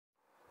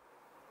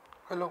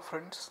Hello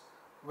friends,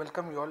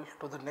 welcome you all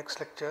to the next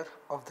lecture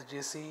of the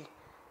JC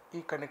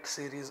eConnect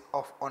series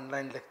of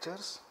online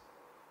lectures.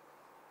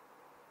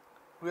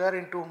 We are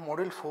into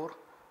module 4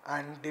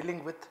 and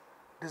dealing with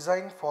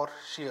design for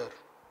shear.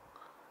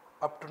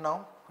 Up to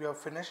now we have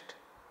finished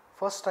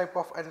first type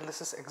of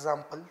analysis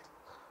example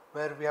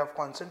where we have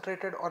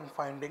concentrated on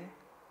finding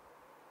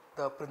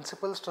the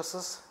principal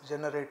stresses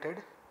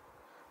generated.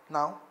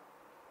 Now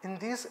in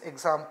these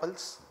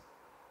examples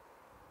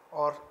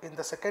or in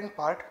the second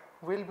part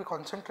we will be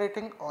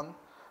concentrating on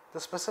the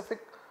specific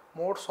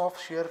modes of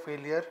shear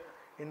failure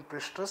in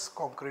pre-stress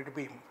concrete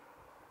beam.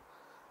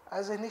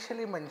 As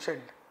initially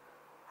mentioned,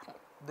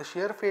 the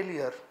shear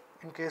failure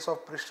in case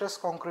of pre-stress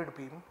concrete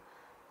beam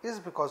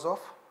is because of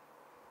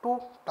two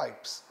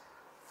types.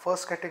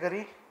 First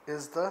category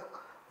is the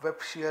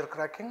web shear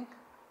cracking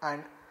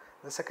and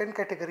the second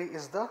category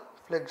is the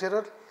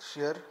flexural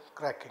shear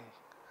cracking.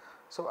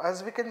 So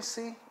as we can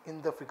see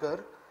in the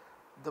figure,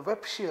 the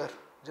web shear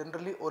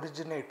generally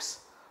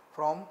originates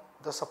from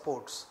the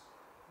supports.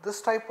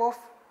 This type of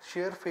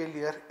shear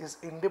failure is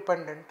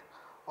independent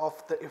of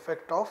the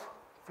effect of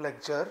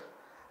flexure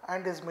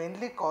and is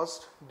mainly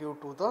caused due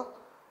to the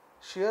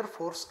shear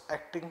force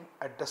acting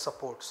at the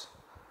supports.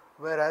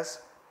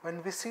 Whereas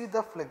when we see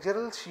the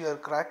flexural shear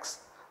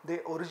cracks,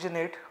 they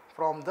originate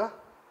from the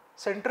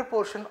center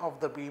portion of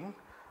the beam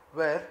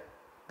where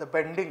the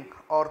bending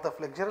or the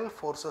flexural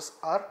forces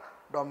are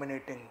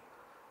dominating.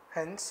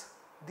 Hence,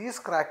 these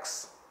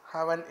cracks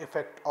have an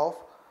effect of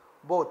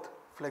both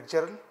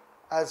flexural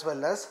as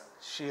well as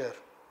shear.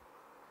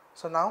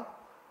 So now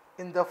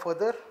in the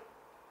further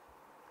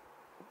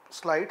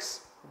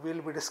slides we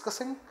will be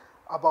discussing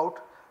about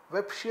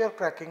web shear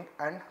cracking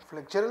and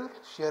flexural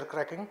shear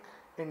cracking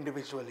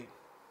individually.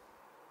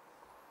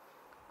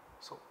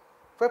 So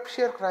web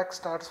shear crack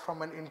starts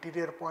from an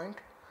interior point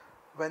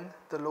when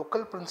the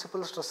local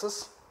principal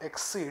stresses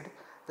exceed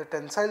the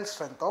tensile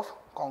strength of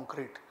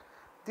concrete.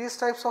 These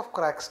types of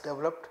cracks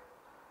developed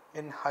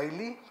in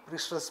highly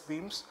pre-stressed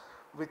beams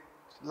with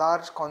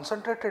large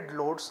concentrated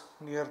loads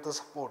near the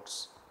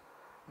supports.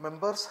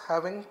 Members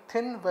having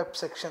thin web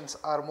sections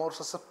are more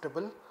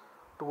susceptible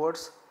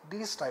towards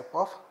these type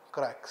of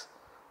cracks.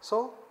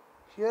 So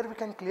here we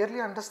can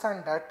clearly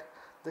understand that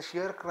the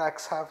shear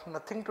cracks have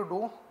nothing to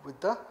do with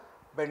the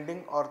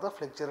bending or the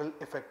flexural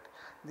effect.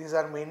 These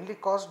are mainly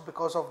caused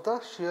because of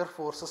the shear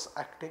forces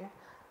acting,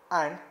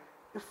 and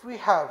if we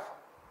have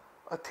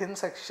a thin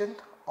section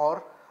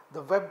or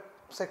the web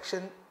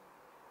section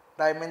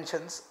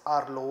dimensions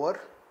are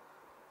lower,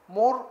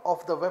 more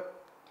of the web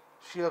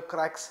shear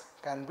cracks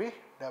can be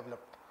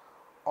developed.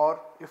 Or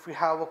if we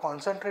have a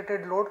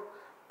concentrated load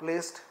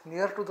placed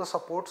near to the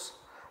supports,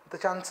 the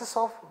chances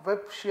of web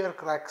shear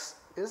cracks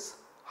is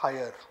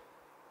higher.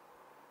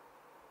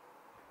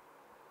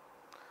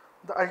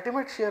 The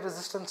ultimate shear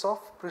resistance of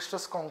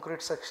pre-stressed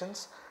concrete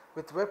sections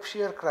with web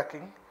shear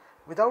cracking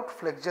without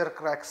flexure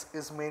cracks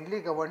is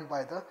mainly governed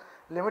by the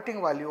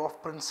limiting value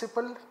of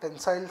principal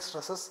tensile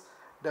stresses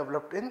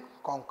developed in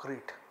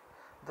concrete.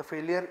 The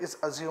failure is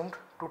assumed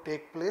to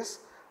take place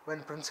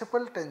when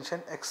principal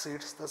tension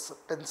exceeds the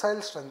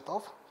tensile strength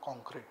of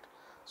concrete.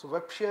 So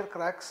web shear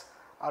cracks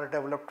are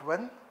developed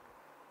when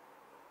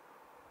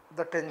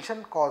the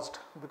tension caused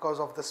because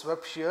of this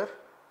web shear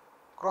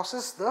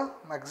crosses the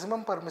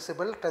maximum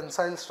permissible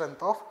tensile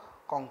strength of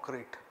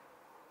concrete.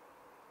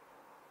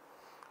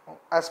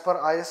 As per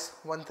IS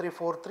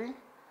 1343,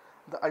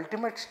 the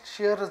ultimate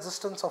shear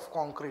resistance of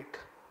concrete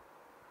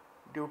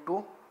due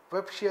to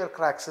web shear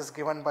cracks is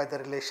given by the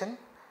relation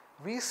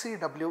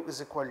VCW is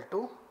equal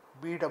to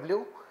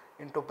BW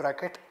into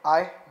bracket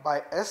I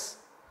by S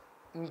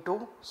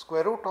into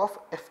square root of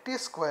FT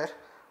square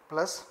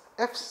plus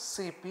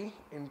FCP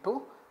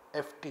into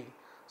FT.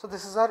 So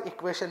this is our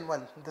equation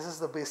 1. This is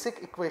the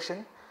basic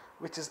equation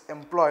which is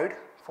employed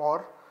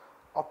for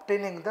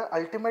obtaining the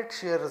ultimate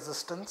shear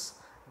resistance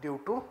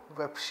due to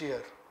web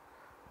shear.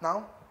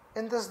 Now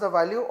in this the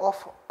value of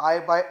I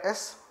by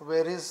S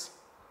varies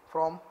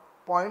from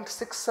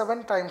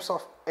 0.67 times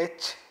of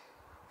H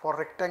for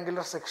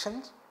rectangular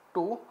sections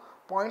to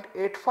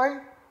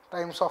 0.85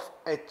 times of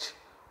H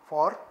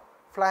for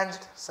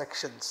flanged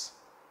sections.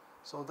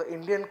 So the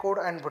Indian code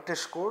and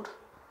British code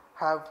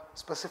have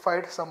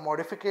specified some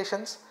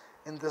modifications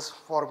in this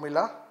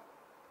formula,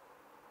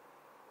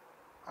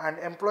 and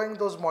employing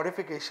those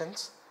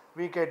modifications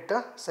we get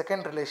the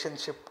second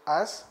relationship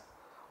as,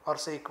 or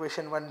say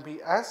equation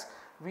 1b as,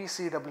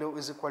 VCW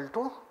is equal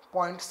to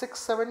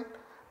 0.67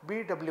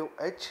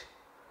 BWH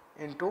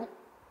into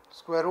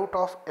square root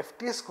of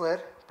FT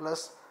square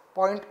plus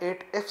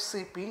 0.8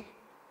 FCP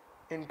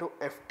into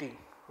FT,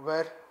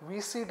 where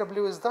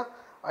VCW is the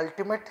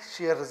ultimate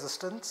shear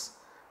resistance,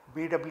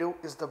 BW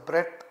is the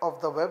breadth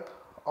of the web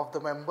of the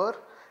member,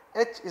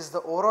 H is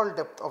the overall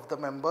depth of the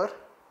member,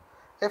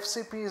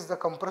 FCP is the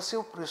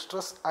compressive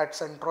pre-stress at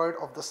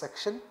centroid of the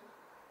section,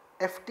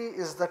 FT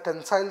is the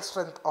tensile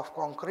strength of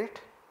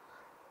concrete,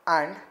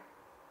 and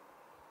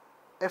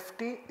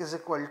FT is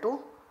equal to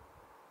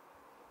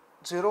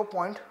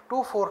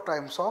 0.24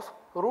 times of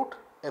root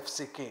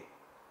FCK.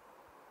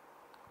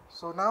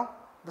 So now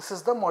this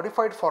is the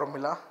modified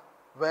formula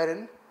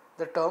wherein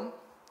the term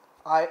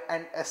I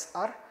and S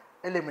are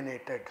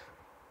eliminated.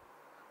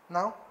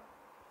 Now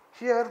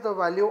here the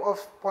value of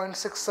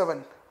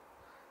 0.67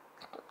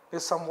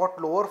 is somewhat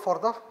lower for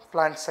the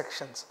flange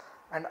sections,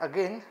 and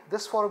again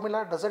this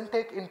formula does not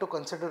take into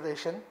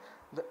consideration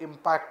the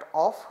impact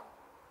of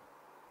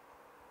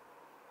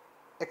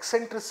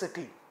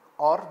eccentricity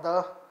or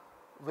the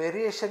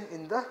variation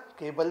in the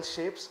cable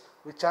shapes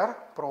which are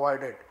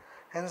provided.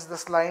 Hence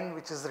this line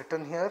which is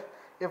written here,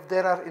 if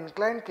there are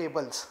inclined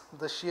cables,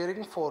 the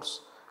shearing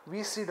force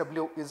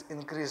VCW is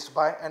increased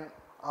by an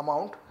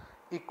amount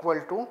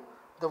equal to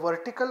the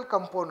vertical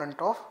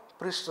component of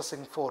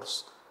pre-stressing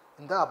force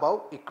in the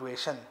above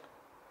equation.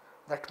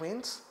 That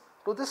means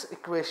to this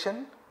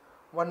equation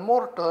one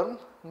more term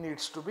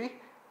needs to be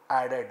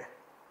added.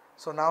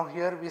 So now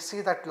here we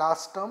see that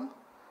last term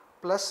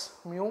plus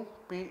mu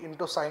p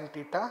into sin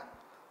theta.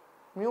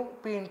 Mu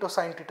p into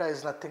sin theta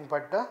is nothing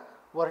but the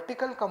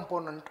vertical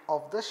component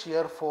of the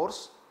shear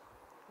force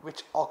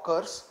which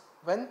occurs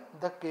when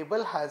the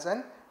cable has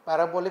an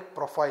parabolic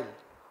profile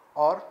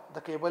or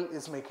the cable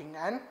is making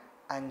an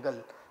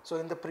angle. So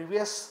in the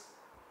previous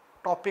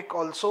topic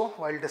also,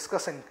 while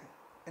discussing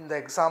in the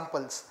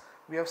examples,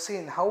 we have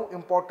seen how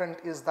important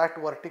is that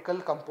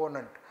vertical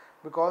component,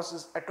 because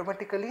it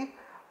automatically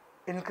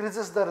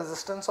increases the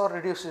resistance or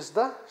reduces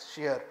the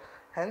shear.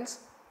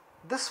 Hence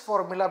this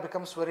formula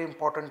becomes very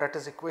important, that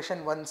is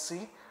equation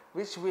 1c,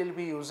 which we will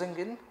be using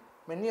in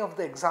many of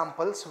the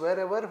examples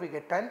wherever we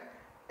get an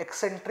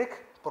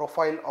eccentric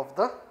profile of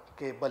the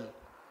cable.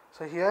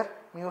 So here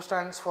mu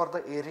stands for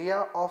the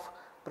area of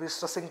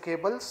pre-stressing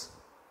cables,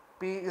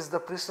 P is the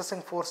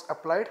pre-stressing force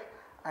applied,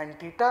 and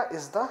theta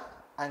is the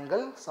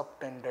angle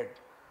subtended.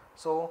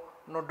 So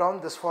note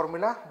down this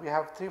formula. We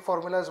have three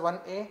formulas: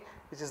 1a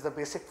which is the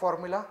basic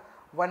formula,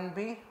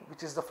 1b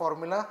which is the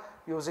formula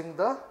using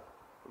the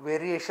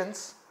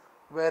variations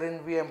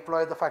wherein we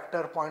employ the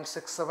factor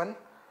 0.67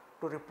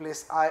 to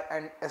replace I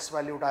and S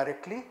value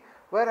directly,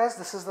 whereas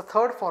this is the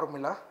third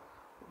formula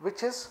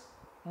which is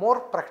more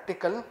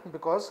practical,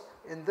 because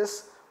in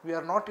this we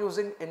are not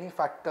using any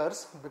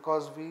factors,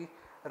 because we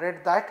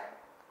read that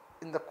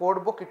in the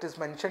code book it is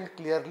mentioned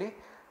clearly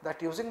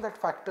that using that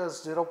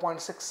factors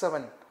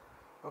 0.67,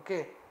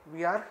 okay,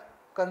 we are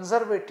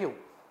conservative,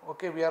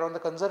 okay, we are on the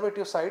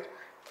conservative side,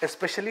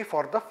 especially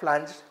for the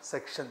flange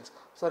sections.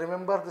 So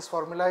remember, this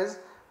formula is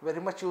very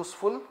much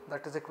useful,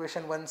 that is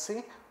equation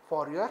 1c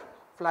for your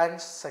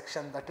flange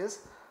section, that is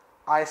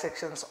I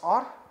sections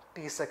or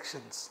T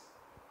sections.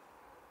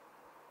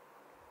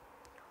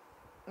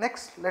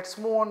 Next, let us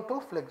move on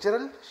to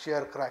flexural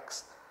shear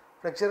cracks.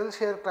 Flexural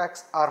shear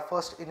cracks are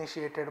first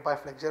initiated by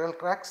flexural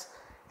cracks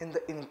in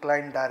the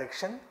inclined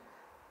direction.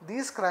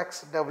 These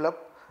cracks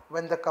develop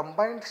when the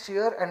combined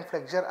shear and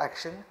flexure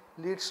action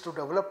leads to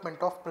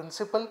development of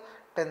principal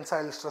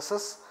tensile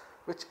stresses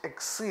which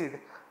exceed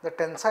the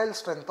tensile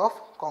strength of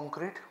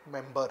concrete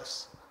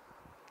members.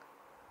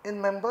 In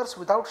members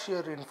without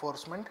shear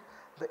reinforcement,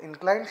 the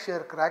inclined shear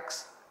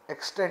cracks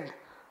extend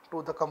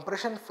to the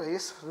compression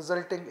phase,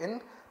 resulting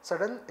in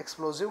sudden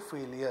explosive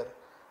failure.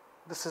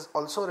 This is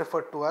also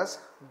referred to as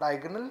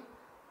diagonal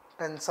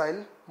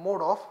tensile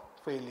mode of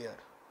failure.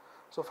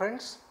 So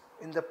friends,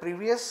 in the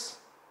previous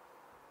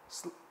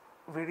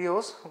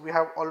videos we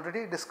have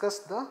already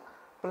discussed the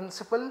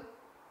principal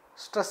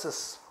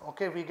stresses.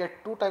 Okay, we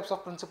get two types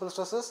of principal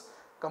stresses,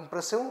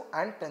 compressive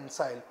and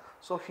tensile.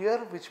 So here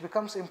which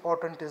becomes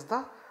important is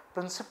the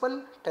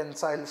principal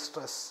tensile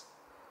stress.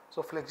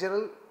 So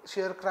flexural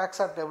shear cracks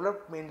are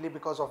developed mainly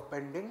because of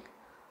bending.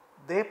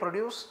 They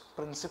produce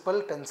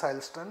principal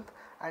tensile strength,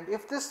 and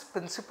if this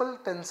principal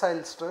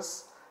tensile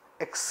stress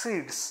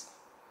exceeds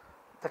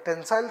the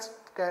tensile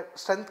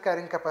strength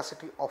carrying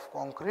capacity of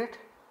concrete,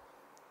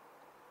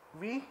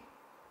 we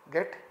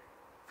get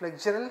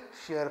flexural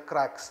shear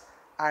cracks,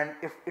 and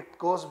if it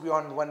goes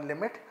beyond one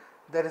limit,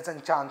 there is a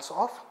chance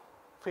of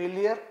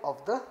failure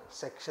of the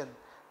section.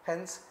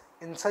 Hence,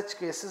 in such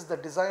cases the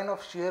design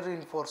of shear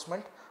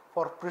reinforcement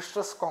for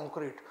pre-stressed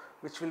concrete,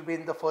 which will be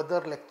in the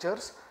further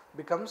lectures,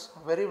 becomes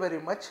very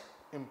much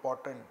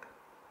important.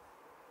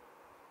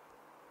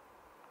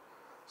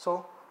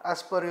 So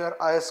as per your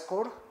IS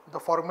code, the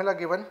formula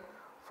given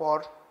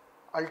for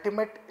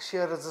ultimate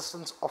shear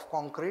resistance of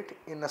concrete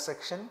in a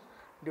section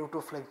due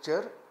to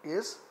flexure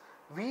is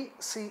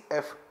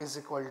VCF is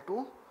equal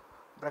to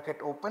bracket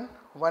open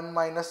 1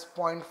 minus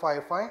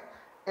 0.55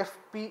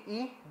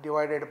 FPE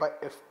divided by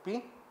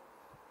FP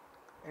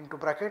into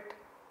bracket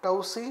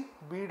tau C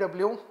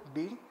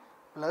BWD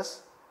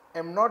plus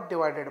m naught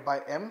divided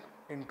by m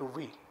into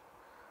V.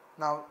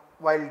 Now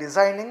while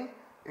designing,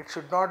 it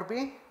should not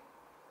be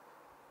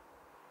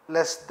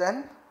less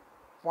than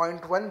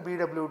 0.1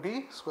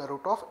 BWD square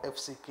root of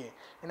FCK.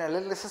 In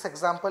analysis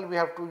example, we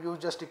have to use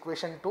just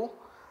equation 2,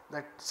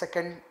 that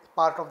second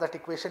part of that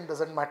equation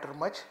does not matter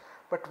much,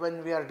 but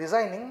when we are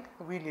designing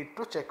we need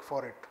to check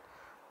for it.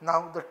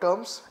 Now the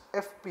terms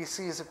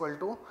FPC is equal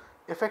to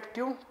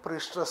effective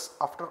pre-stress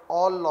after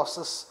all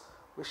losses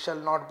which shall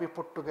not be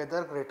put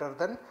together greater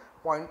than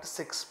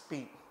 0.6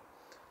 p.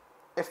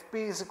 Fp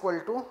is equal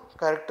to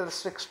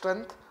characteristic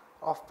strength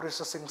of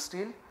precessing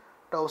steel.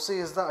 Tau c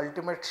is the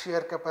ultimate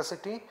shear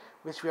capacity,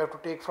 which we have to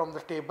take from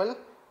the table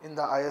in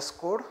the IS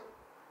code.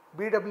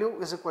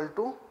 Bw is equal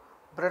to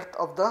breadth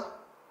of the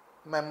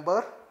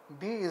member.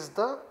 B is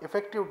the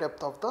effective depth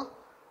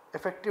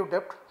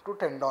to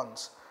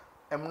tendons.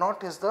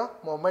 M0 is the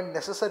moment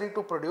necessary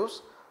to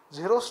produce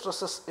zero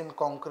stresses in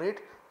concrete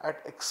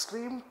at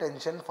extreme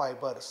tension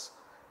fibers.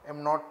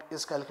 M0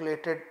 is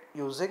calculated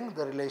using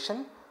the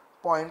relation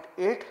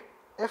 0.8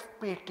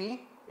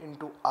 FPT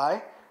into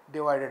I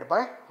divided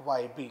by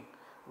YB,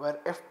 where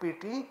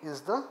FPT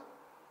is the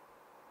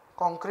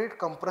concrete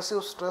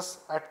compressive stress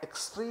at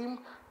extreme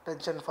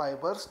tension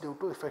fibers due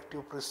to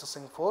effective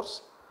precessing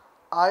force.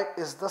 I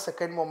is the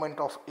second moment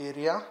of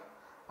area,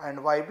 and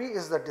YB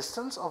is the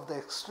distance of the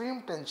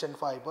extreme tension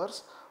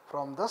fibers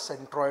from the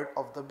centroid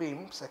of the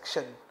beam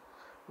section.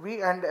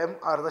 V and M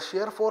are the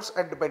shear force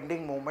and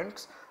bending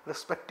moments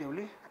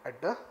respectively at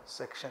the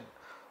section.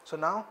 So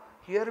now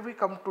here we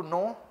come to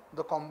know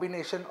the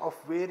combination of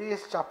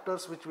various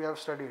chapters which we have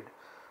studied.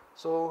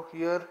 So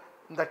here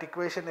in that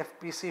equation,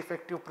 FPC,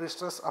 effective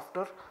pre-stress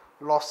after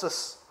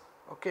losses.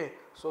 Okay,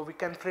 so we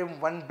can frame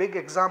one big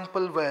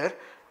example where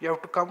you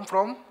have to come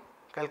from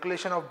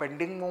calculation of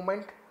bending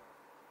moment,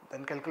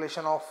 then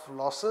calculation of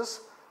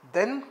losses,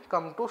 then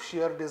come to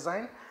shear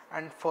design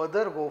and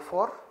further go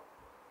for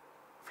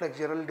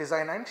flexural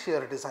design and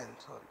shear design.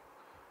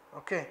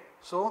 Okay,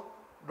 so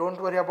don't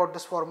worry about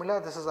this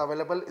formula, this is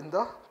available in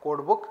the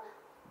code book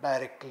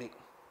directly.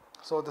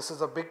 So this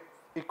is a big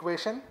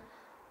equation.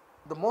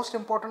 The most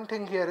important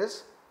thing here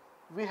is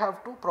we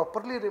have to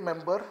properly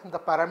remember the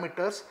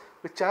parameters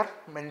which are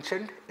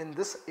mentioned in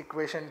this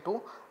equation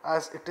 2,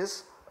 as it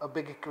is a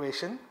big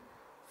equation.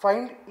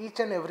 Find each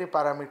and every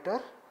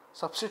parameter,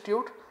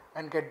 substitute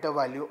and get the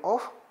value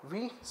of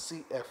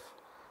VCF.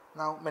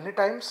 Now many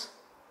times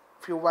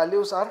few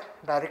values are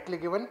directly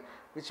given,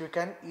 which we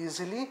can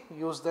easily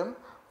use them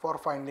for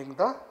finding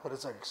the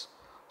results.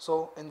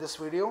 So in this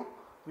video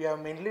we have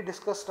mainly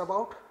discussed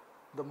about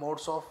the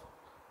modes of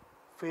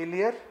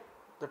failure,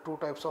 the two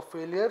types of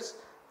failures,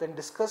 then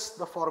discussed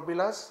the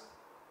formulas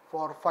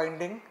for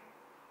finding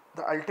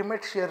the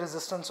ultimate shear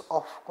resistance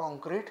of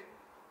concrete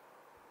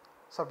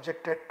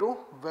subjected to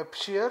web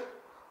shear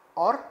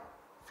or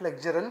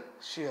flexural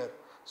shear.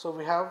 So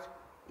we have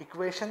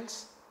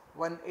equations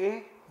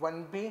 1a,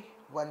 1b,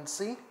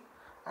 1c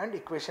and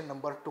equation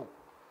number 2.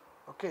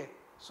 Okay,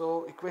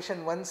 so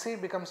equation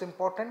 1c becomes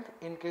important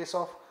in case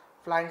of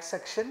flange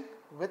section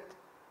with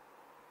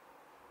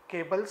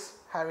cables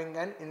having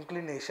an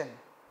inclination.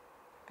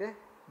 Okay,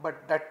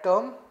 but that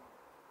term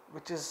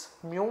which is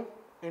mu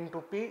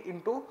into p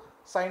into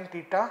sin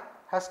theta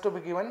has to be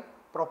given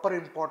proper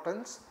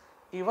importance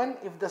even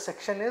if the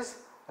section is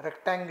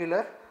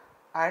rectangular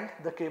and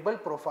the cable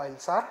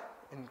profiles are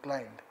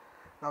inclined.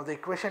 Now the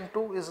equation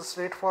 2 is a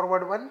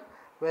straightforward one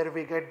where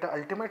we get the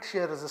ultimate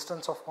shear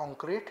resistance of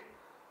concrete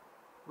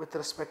with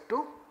respect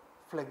to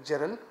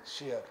flexural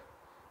shear.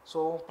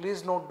 So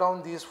please note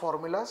down these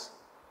formulas.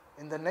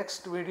 In the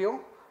next video,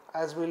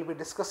 as we will be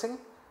discussing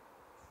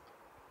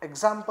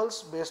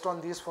examples based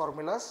on these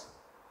formulas,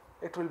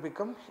 it will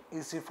become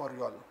easy for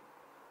you all.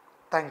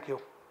 Thank you.